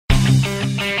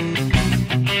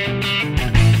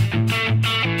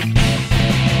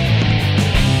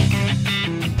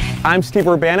I'm Steve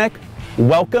Urbanek.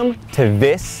 Welcome to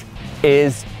This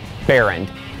is Behrend.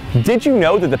 Did you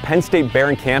know that the Penn State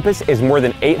Behrend campus is more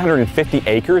than 850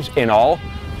 acres in all?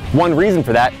 One reason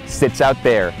for that sits out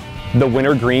there, the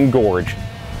Wintergreen Gorge.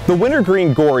 The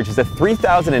Wintergreen Gorge is a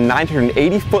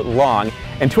 3,980 foot long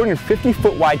and 250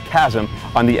 foot wide chasm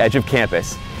on the edge of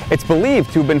campus. It's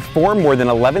believed to have been formed more than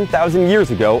 11,000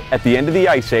 years ago at the end of the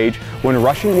Ice Age, when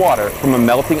rushing water from a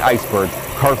melting iceberg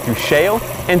carved through shale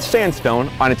and sandstone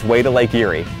on its way to Lake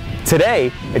Erie.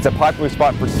 Today, it's a popular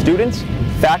spot for students,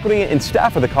 faculty, and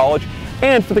staff of the college,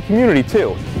 and for the community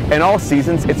too. In all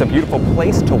seasons, it's a beautiful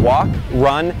place to walk,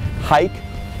 run, hike,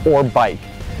 or bike.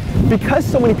 Because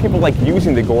so many people like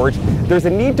using the gorge, there's a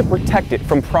need to protect it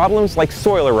from problems like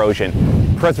soil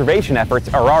erosion. Preservation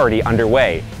efforts are already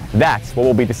underway. That's what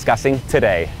we'll be discussing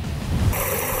today.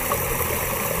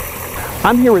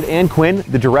 I'm here with Ann Quinn,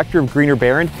 the Director of Greener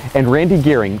Behrend, and Randy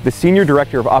Gearing, the Senior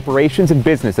Director of Operations and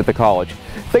Business at the college.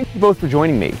 Thank you both for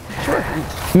joining me. Sure.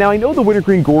 Now, I know the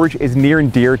Wintergreen Gorge is near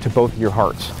and dear to both of your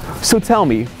hearts. So tell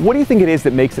me, what do you think it is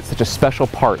that makes it such a special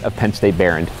part of Penn State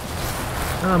Behrend?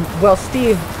 Well,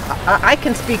 Steve, I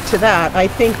can speak to that. I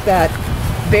think that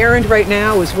Behrend right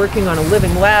now is working on a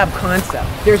living lab concept.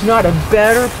 There's not a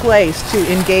better place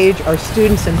to engage our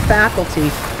students and faculty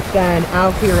than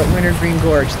out here at Wintergreen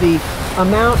Gorge. The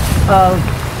amount of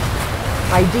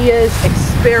ideas,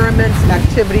 experiments,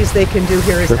 activities they can do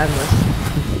here is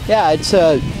endless. Yeah, it's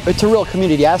a real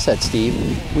community asset,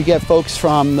 Steve. We get folks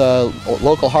from the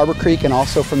local Harbor Creek and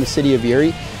also from the city of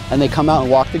Erie, and they come out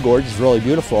and walk the gorge. It's really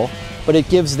beautiful. But it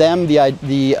gives them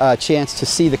the chance to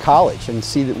see the college and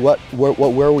see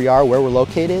where we are, where we're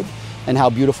located, and how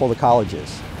beautiful the college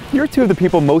is. You're two of the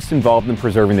people most involved in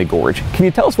preserving the gorge. Can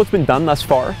you tell us what's been done thus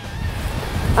far?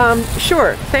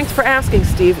 Sure. Thanks for asking,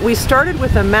 Steve. We started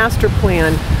with a master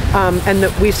plan, and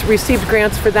we received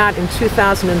grants for that in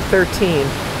 2013.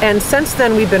 And since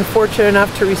then, we've been fortunate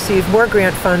enough to receive more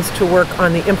grant funds to work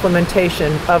on the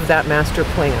implementation of that master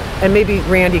plan. And maybe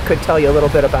Randy could tell you a little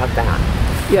bit about that.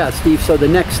 Yeah, Steve, so the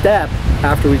next step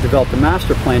after we've developed the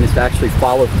master plan is to actually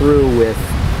follow through with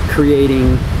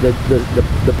creating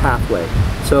the pathway.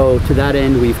 So to that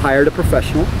end, we've hired a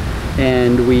professional,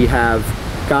 and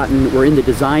we're in the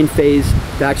design phase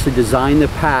to actually design the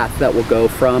path that will go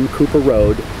from Cooper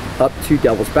Road up to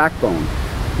Devil's Backbone.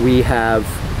 We have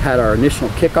had our initial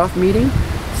kickoff meeting,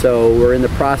 so we're in the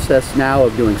process now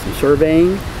of doing some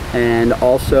surveying and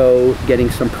also getting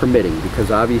some permitting, because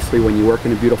obviously when you work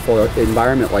in a beautiful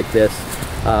environment like this,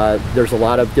 there's a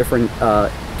lot of different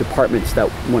departments that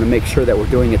want to make sure that we're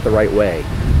doing it the right way.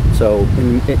 So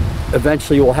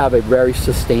eventually we'll have a very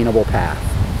sustainable path.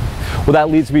 Well, that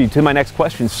leads me to my next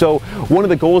question. So one of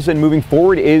the goals then moving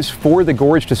forward is for the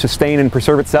gorge to sustain and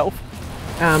preserve itself?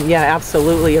 Yeah,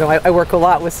 absolutely. You know, I work a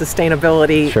lot with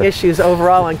sustainability Sure. issues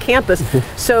overall on campus.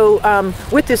 So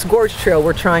with this gorge trail,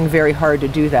 we're trying very hard to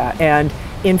do that. And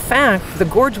in fact, the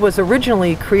gorge was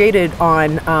originally created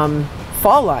on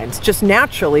fall lines, just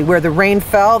naturally. Where the rain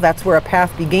fell, that's where a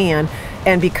path began.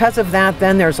 And because of that,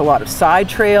 then there's a lot of side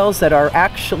trails that are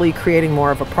actually creating more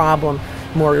of a problem,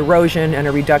 more erosion and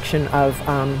a reduction of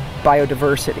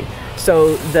biodiversity.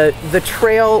 So the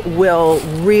trail will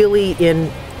really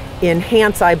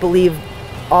enhance, I believe,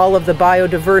 all of the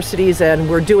biodiversities, and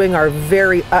we're doing our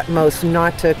very utmost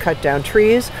not to cut down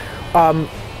trees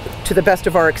to the best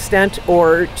of our extent,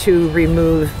 or to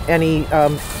remove any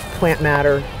plant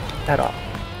matter at all.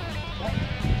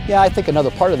 Yeah, I think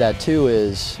another part of that too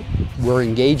is we're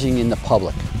engaging in the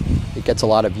public. It gets a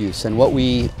lot of use, and what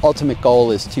we ultimate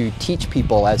goal is to teach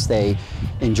people as they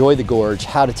enjoy the gorge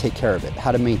how to take care of it,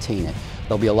 how to maintain it.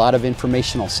 There'll be a lot of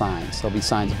informational signs. There'll be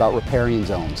signs about riparian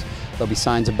zones. There'll be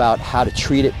signs about how to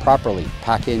treat it properly,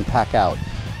 pack in, pack out.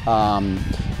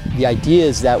 The idea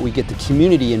is that we get the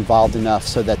community involved enough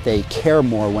so that they care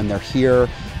more when they're here,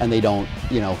 and they don't,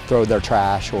 throw their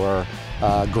trash or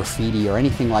graffiti or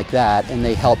anything like that, and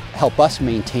they help us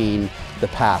maintain the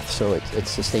path so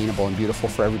it's sustainable and beautiful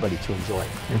for everybody to enjoy.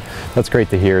 That's great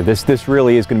to hear. This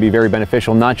really is going to be very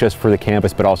beneficial, not just for the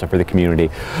campus, but also for the community.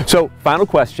 So, final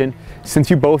question.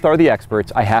 Since you both are the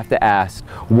experts, I have to ask,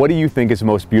 what do you think is the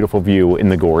most beautiful view in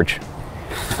the gorge?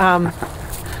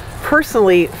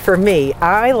 Personally, for me,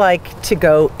 I like to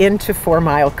go into 4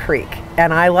 Mile Creek,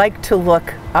 and I like to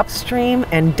look upstream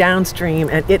and downstream,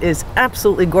 and it is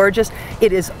absolutely gorgeous.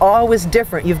 It is always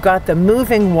different. You've got the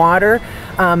moving water,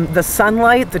 the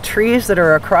sunlight, the trees that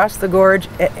are across the gorge.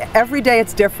 Every day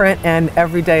it's different, and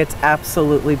every day it's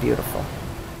absolutely beautiful.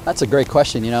 That's a great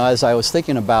question. As I was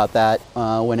thinking about that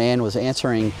when Ann was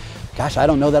answering, gosh, I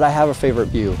don't know that I have a favorite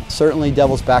view. Certainly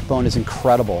Devil's Backbone is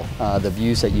incredible, the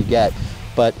views that you get.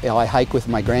 but you know, I hike with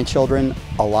my grandchildren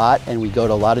a lot, and we go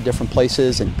to a lot of different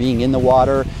places, and being in the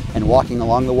water and walking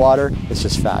along the water, it's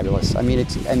just fabulous. I mean,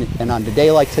 and on a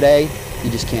day like today,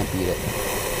 you just can't beat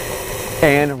it.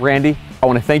 And Randy, I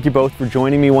want to thank you both for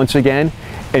joining me once again.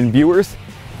 And viewers,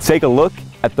 take a look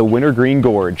at the Wintergreen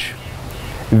Gorge.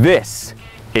 This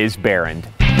is Behrend.